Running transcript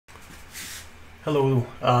Hello,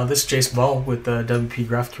 this is Jason Bahl with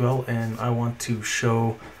WPGraphQL, and I want to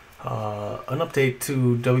show an update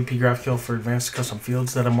to WPGraphQL for advanced custom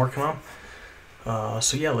fields that I'm working on.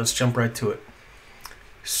 So yeah, let's jump right to it.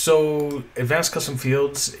 So advanced custom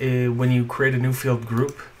fields, when you create a new field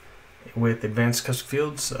group with advanced custom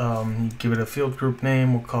fields, you give it a field group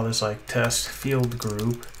name. We'll call this like test field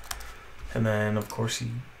group, and then of course you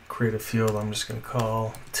create a field I'm just going to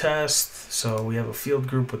call test. So we have a field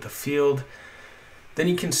group with a field. Then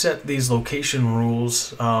you can set these location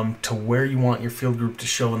rules to where you want your field group to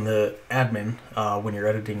show in the admin when you're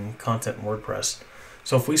editing content in WordPress.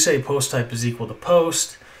 So if we say post type is equal to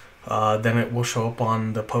post, then it will show up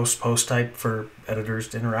on the post type for editors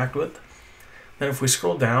to interact with. Then if we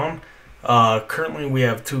scroll down, currently we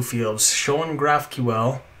have two fields. Show in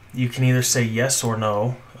GraphQL, you can either say yes or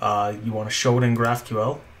no. You want to show it in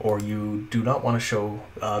GraphQL, or you do not want to show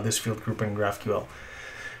this field group in GraphQL.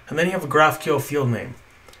 And then you have a GraphQL field name.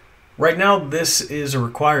 Right now, this is a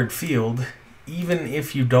required field, even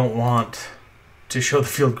if you don't want to show the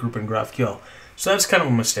field group in GraphQL. So that's kind of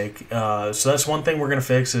a mistake. So that's one thing we're going to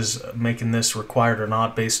fix, is making this required or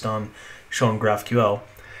not based on showing GraphQL.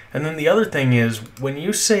 And then the other thing is, when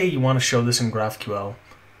you say you want to show this in GraphQL,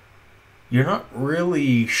 you're not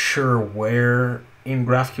really sure where in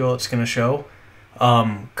GraphQL it's going to show.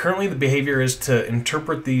 Currently, the behavior is to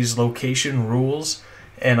interpret these location rules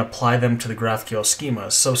and apply them to the GraphQL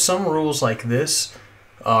schema. So some rules like this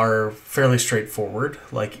are fairly straightforward,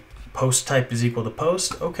 like post type is equal to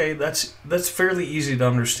post. Okay, that's fairly easy to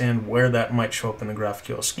understand where that might show up in the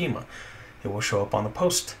GraphQL schema. It will show up on the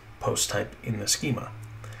post type in the schema.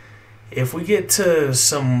 If we get to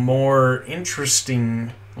some more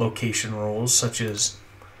interesting location rules, such as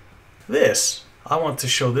this, I want to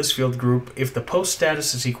show this field group if the post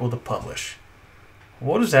status is equal to publish.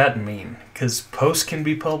 What does that mean? Because posts can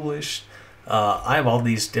be published. I have all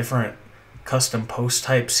these different custom post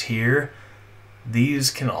types here. These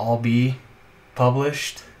can all be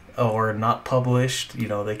published or not published. You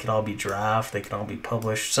know, they can all be draft, they can all be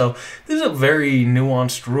published. So this is a very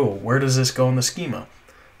nuanced rule. Where does this go in the schema?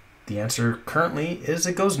 The answer currently is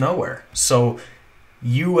it goes nowhere. So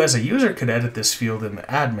you as a user could edit this field in the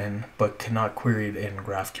admin, but cannot query it in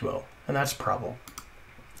GraphQL, and that's a problem.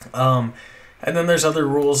 And then there's other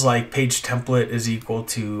rules like page template is equal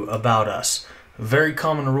to about us. A very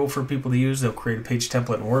common rule for people to use. They'll create a page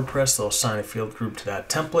template in WordPress. They'll assign a field group to that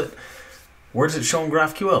template. Where does it show in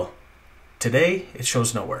GraphQL? Today, it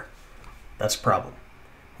shows nowhere. That's a problem,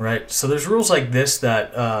 right? So there's rules like this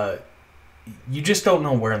that you just don't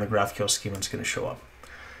know where in the GraphQL schema it's going to show up.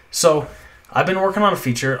 So I've been working on a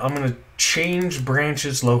feature. I'm going to change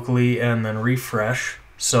branches locally and then refresh.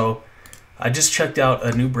 So I just checked out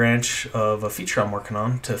a new branch of a feature I'm working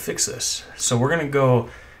on to fix this. So we're going to go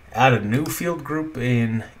add a new field group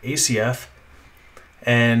in ACF.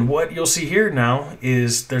 And what you'll see here now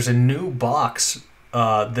is there's a new box.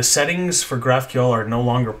 The settings for GraphQL are no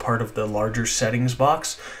longer part of the larger settings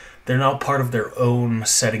box. They're now part of their own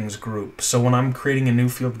settings group. So when I'm creating a new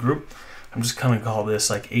field group, I'm just going to call this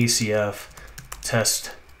like ACF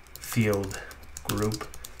test field group.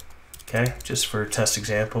 Okay, just for test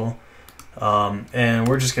example. And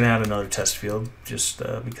we're just going to add another test field just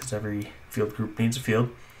because every field group needs a field.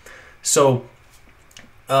 So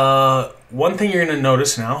one thing you're going to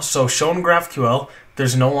notice now, so shown GraphQL,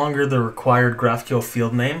 there's no longer the required GraphQL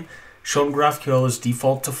field name. Shown GraphQL is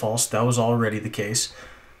default to false. That was already the case.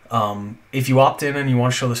 If you opt in and you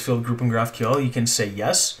want to show this field group in GraphQL, you can say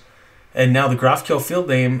yes. And now the GraphQL field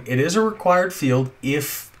name, it is a required field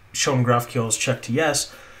if shown GraphQL is checked to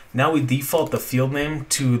yes. Now we default the field name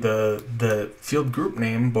to the field group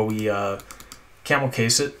name, but we camel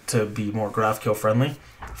case it to be more GraphQL friendly.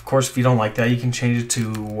 Of course, if you don't like that, you can change it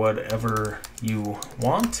to whatever you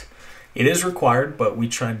want. It is required, but we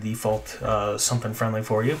try to default something friendly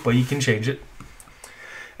for you, but you can change it.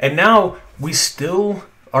 And now we still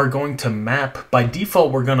are going to map, by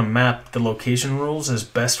default, we're going to map the location rules as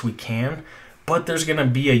best we can, but there's going to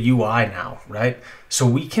be a UI now, right? So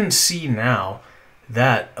we can see now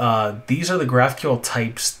that these are the GraphQL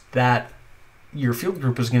types that your field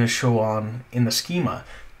group is going to show on in the schema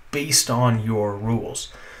based on your rules.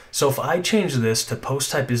 So if I change this to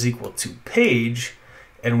post type is equal to page,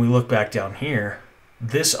 and we look back down here,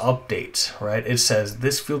 this updates, right? It says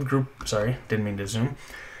this field group, sorry, didn't mean to zoom.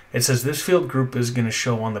 It says this field group is going to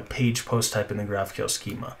show on the page post type in the GraphQL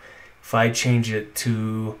schema. If I change it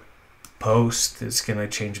to post, it's going to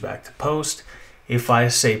change back to post. If I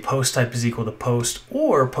say post type is equal to post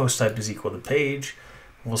or post type is equal to page,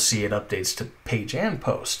 we'll see it updates to page and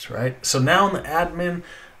post, right? So now in the admin,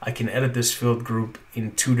 I can edit this field group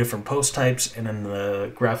in 2 different post types, and in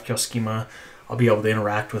the GraphQL schema, I'll be able to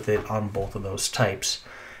interact with it on both of those types.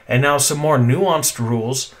 And now some more nuanced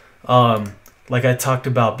rules. Like I talked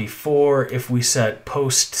about before, if we set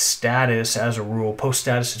post status as a rule, post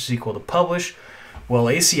status is equal to publish. Well,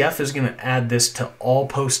 ACF is going to add this to all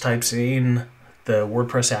post types in the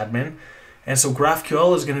WordPress admin. And so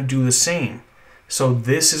GraphQL is going to do the same. So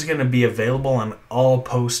this is going to be available on all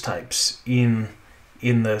post types in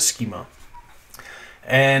the schema.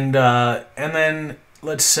 And then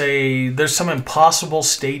let's say there's some impossible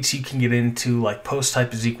states you can get into, like post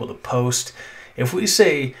type is equal to post. If we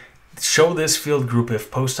say show this field group if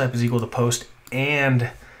post type is equal to post and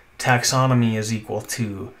taxonomy is equal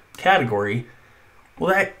to category,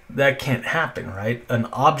 well, that can't happen, right? An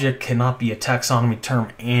object cannot be a taxonomy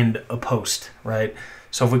term and a post, right?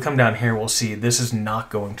 So if we come down here, we'll see this is not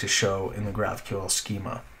going to show in the GraphQL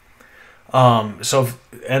schema. And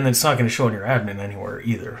it's not going to show in your admin anywhere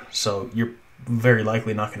either. So you're very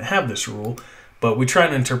likely not going to have this rule, but we try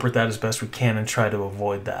and interpret that as best we can and try to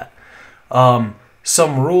avoid that.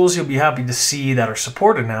 Some rules you'll be happy to see that are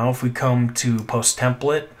supported now. If we come to post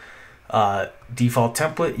template, default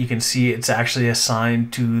template, you can see it's actually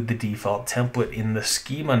assigned to the default template in the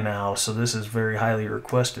schema now. So this is very highly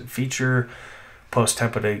requested feature. Post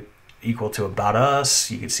template equal to about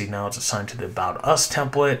us. You can see now it's assigned to the about us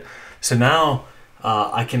template. So now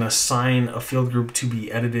I can assign a field group to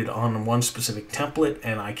be edited on one specific template,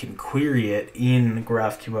 and I can query it in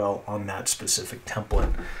GraphQL on that specific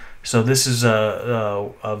template. So this is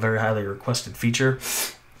a very highly requested feature.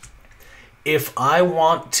 If I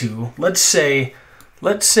want to, let's say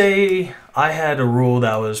I had a rule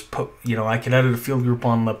that was, I could edit a field group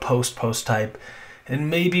on the post type, and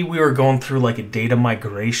maybe we were going through like a data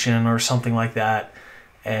migration or something like that,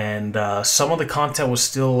 and some of the content was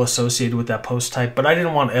still associated with that post type, but I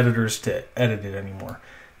didn't want editors to edit it anymore.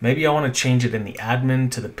 Maybe I want to change it in the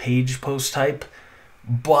admin to the page post type,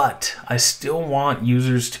 but I still want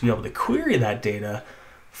users to be able to query that data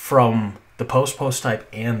from the post type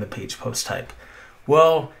and the page post type.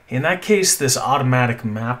 Well, in that case, this automatic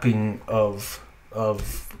mapping of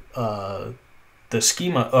the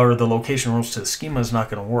schema or the location rules to the schema is not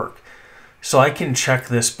going to work. So I can check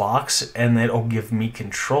this box and it'll give me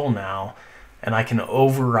control now, and I can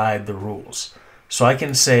override the rules. So I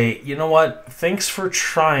can say, you know what, thanks for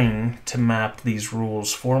trying to map these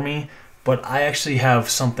rules for me, but I actually have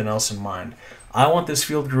something else in mind. I want this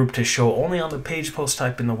field group to show only on the page post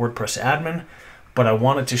type in the WordPress admin, but I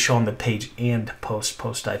want it to show on the page and post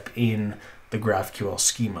type in the GraphQL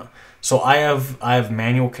schema. So I have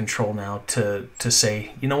manual control now to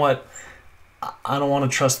say, you know what, I don't want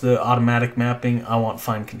to trust the automatic mapping. I want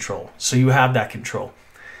fine control. So you have that control.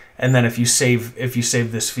 And then if you save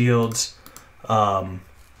this fields,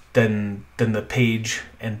 then the page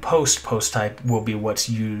and post type will be what's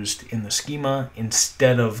used in the schema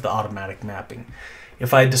instead of the automatic mapping.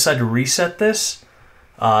 If I decide to reset this,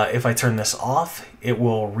 if I turn this off, it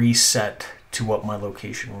will reset to what my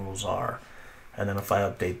location rules are. And then if I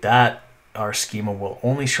update that, our schema will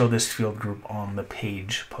only show this field group on the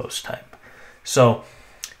page post type. So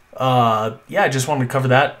yeah, I just wanted to cover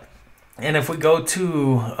that. And if we go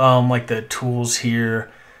to like the tools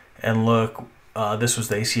here and look, this was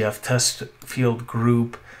the ACF test field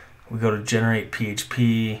group. We go to generate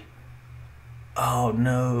PHP. Oh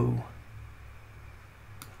no.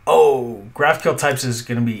 Oh, GraphQL types is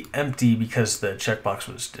going to be empty because the checkbox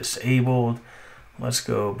was disabled. Let's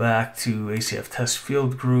go back to ACF test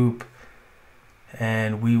field group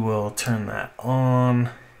and we will turn that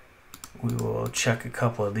on. We will check a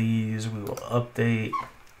couple of these. We will update.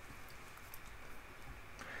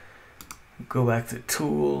 Go back to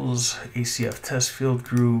tools, ACF test field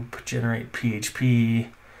group, generate PHP,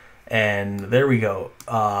 and there we go.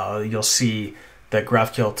 You'll see that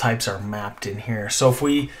GraphQL types are mapped in here. So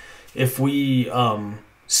if we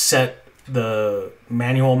set the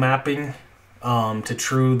manual mapping to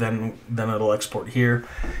true, then it'll export here.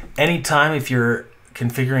 Anytime if you're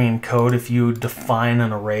configuring in code, if you define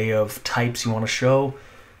an array of types you want to show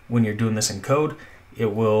when you're doing this in code,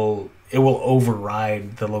 it will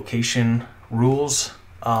override the location rules.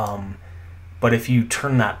 But if you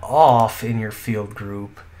turn that off in your field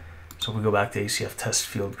group, so we go back to ACF test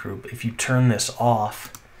field group, if you turn this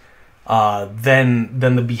off, then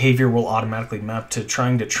the behavior will automatically map to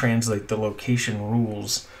trying to translate the location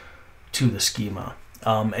rules to the schema.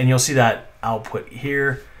 And you'll see that output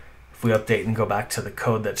here. If we update and go back to the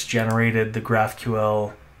code that's generated, the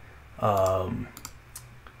GraphQL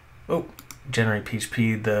generate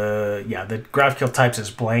PHP, the GraphQL types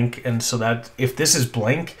is blank, and so that if this is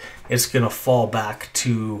blank, it's gonna fall back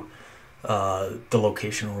to the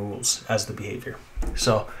location rules as the behavior.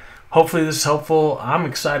 So hopefully this is helpful. I'm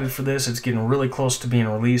excited for this. It's getting really close to being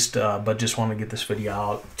released, but just want to get this video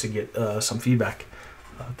out to get some feedback.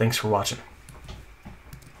 Thanks for watching.